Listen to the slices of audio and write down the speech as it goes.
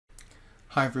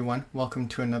Hi everyone, welcome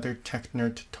to another Tech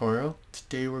Nerd tutorial.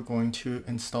 Today we're going to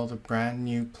install the brand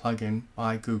new plugin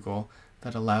by Google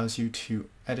that allows you to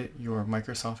edit your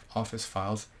Microsoft Office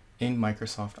files in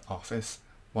Microsoft Office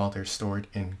while they're stored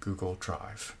in Google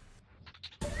Drive.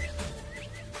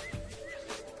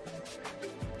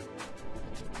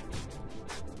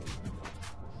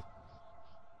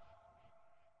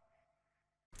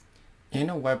 In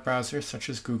a web browser such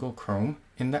as Google Chrome,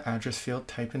 in the address field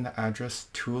type in the address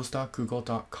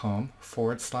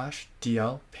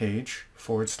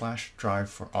tools.google.com/dl/page/drive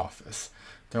for office.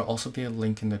 There'll also be a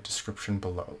link in the description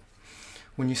below.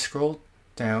 When you scroll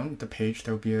down the page,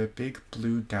 there will be a big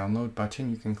blue download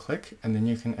button you can click, and then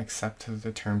you can accept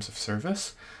the terms of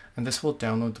service, and this will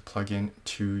download the plugin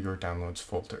to your downloads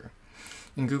folder.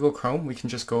 In Google Chrome, we can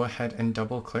just go ahead and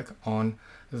double click on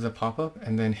the pop-up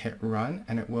and then hit run,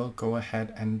 and it will go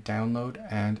ahead and download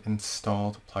and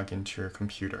install the plugin to your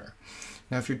computer.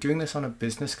 Now, if you're doing this on a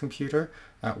business computer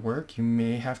at work, you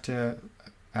may have to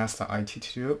ask the IT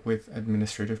to do it with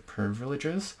administrative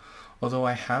privileges, although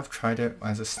I have tried it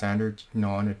as a standard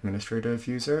non-administrative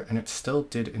user and it still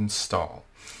did install.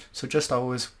 So just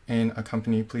always in a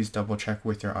company, please double check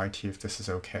with your IT if this is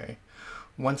okay.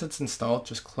 Once it's installed,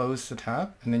 just close the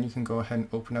tab and then you can go ahead and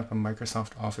open up a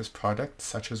Microsoft Office product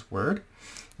such as Word,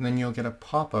 and then you'll get a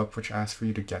pop-up which asks for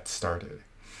you to get started.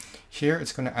 Here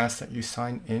it's going to ask that you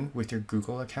sign in with your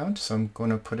Google account, so I'm going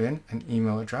to put in an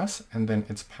email address and then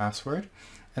its password,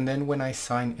 and then when I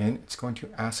sign in, it's going to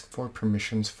ask for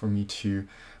permissions for me to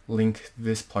link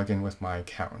this plugin with my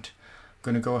account. I'm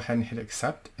going to go ahead and hit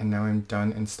accept, and now I'm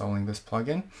done installing this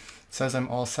plugin. It says I'm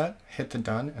all set, hit the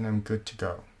done, and I'm good to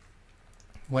go.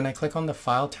 When I click on the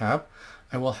File tab,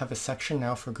 I will have a section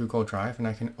now for Google Drive, and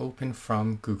I can open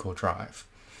from Google Drive.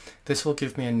 This will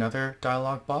give me another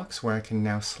dialog box where I can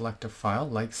now select a file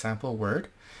like sample Word.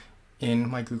 In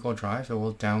my Google Drive, it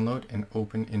will download and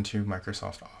open into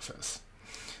Microsoft Office.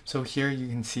 So here you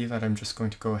can see that I'm just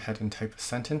going to go ahead and type a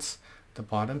sentence at the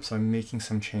bottom, so I'm making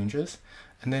some changes.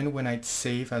 And then when I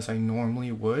save as I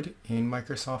normally would in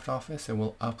Microsoft Office, it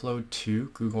will upload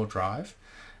to Google Drive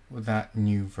with that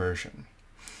new version.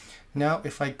 Now,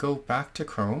 if I go back to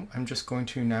Chrome, I'm just going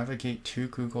to navigate to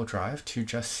Google Drive to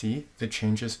just see the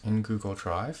changes in Google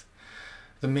Drive.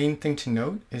 The main thing to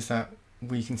note is that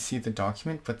we can see the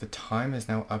document, but the time is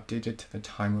now updated to the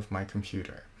time of my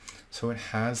computer. So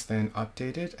it has then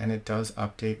updated, and it does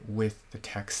update with the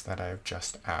text that I have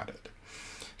just added.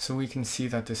 So we can see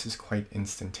that this is quite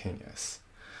instantaneous.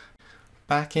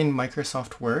 Back in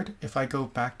Microsoft Word, if I go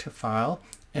back to File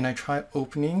and I try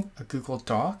opening a Google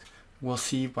Doc, we'll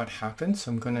see what happens. So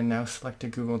I'm going to now select a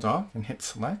Google Doc and hit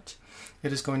select.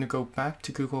 It is going to go back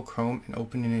to Google Chrome and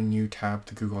open in a new tab,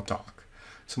 the Google Doc.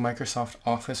 So Microsoft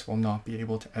Office will not be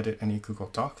able to edit any Google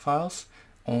Doc files,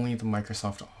 only the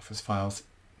Microsoft Office files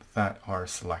that are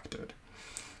selected.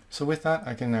 So with that,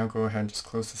 I can now go ahead and just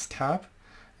close this tab,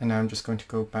 and now I'm just going to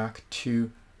go back to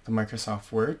the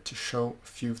Microsoft Word to show a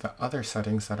few of the other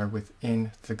settings that are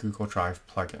within the Google Drive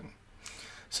plugin.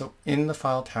 So in the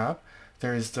File tab,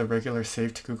 there is the regular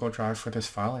Save to Google Drive for this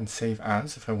file and Save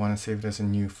As if I want to save it as a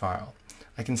new file.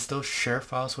 I can still share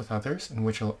files with others, in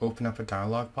which it'll open up a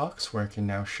dialog box where I can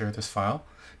now share this file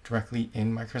directly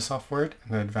in Microsoft Word,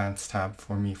 and the Advanced tab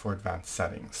for me for advanced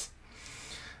settings.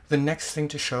 The next thing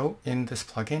to show in this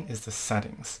plugin is the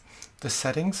settings. The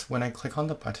settings, when I click on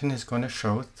the button, is going to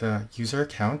show the user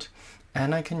account,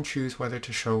 and I can choose whether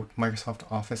to show Microsoft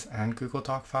Office and Google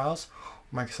Doc files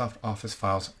or Microsoft Office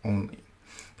files only.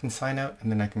 I can sign out, and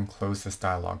then I can close this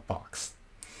dialog box.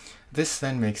 This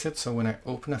then makes it so when I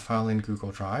open a file in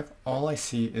Google Drive, all I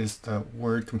see is the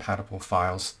Word compatible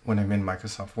files when I'm in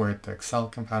Microsoft Word, the Excel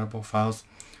compatible files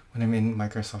when I'm in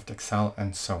Microsoft Excel,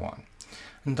 and so on.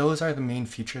 And those are the main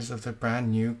features of the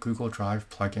brand new Google Drive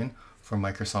plugin for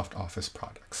Microsoft Office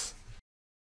products.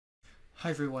 Hi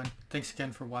everyone, thanks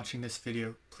again for watching this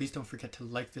video. Please don't forget to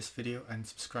like this video and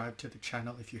subscribe to the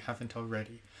channel if you haven't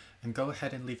already. And go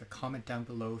ahead and leave a comment down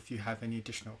below if you have any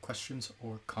additional questions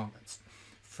or comments.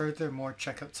 Furthermore,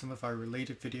 check out some of our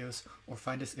related videos or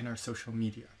find us in our social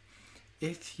media.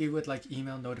 If you would like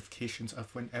email notifications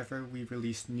of whenever we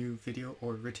release new video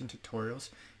or written tutorials,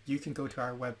 you can go to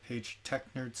our webpage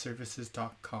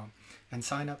technerdservices.com and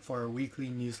sign up for our weekly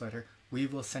newsletter. We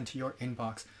will send to your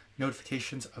inbox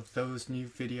notifications of those new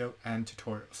video and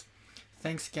tutorials.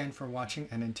 Thanks again for watching,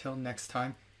 and until next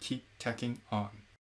time, keep teching on.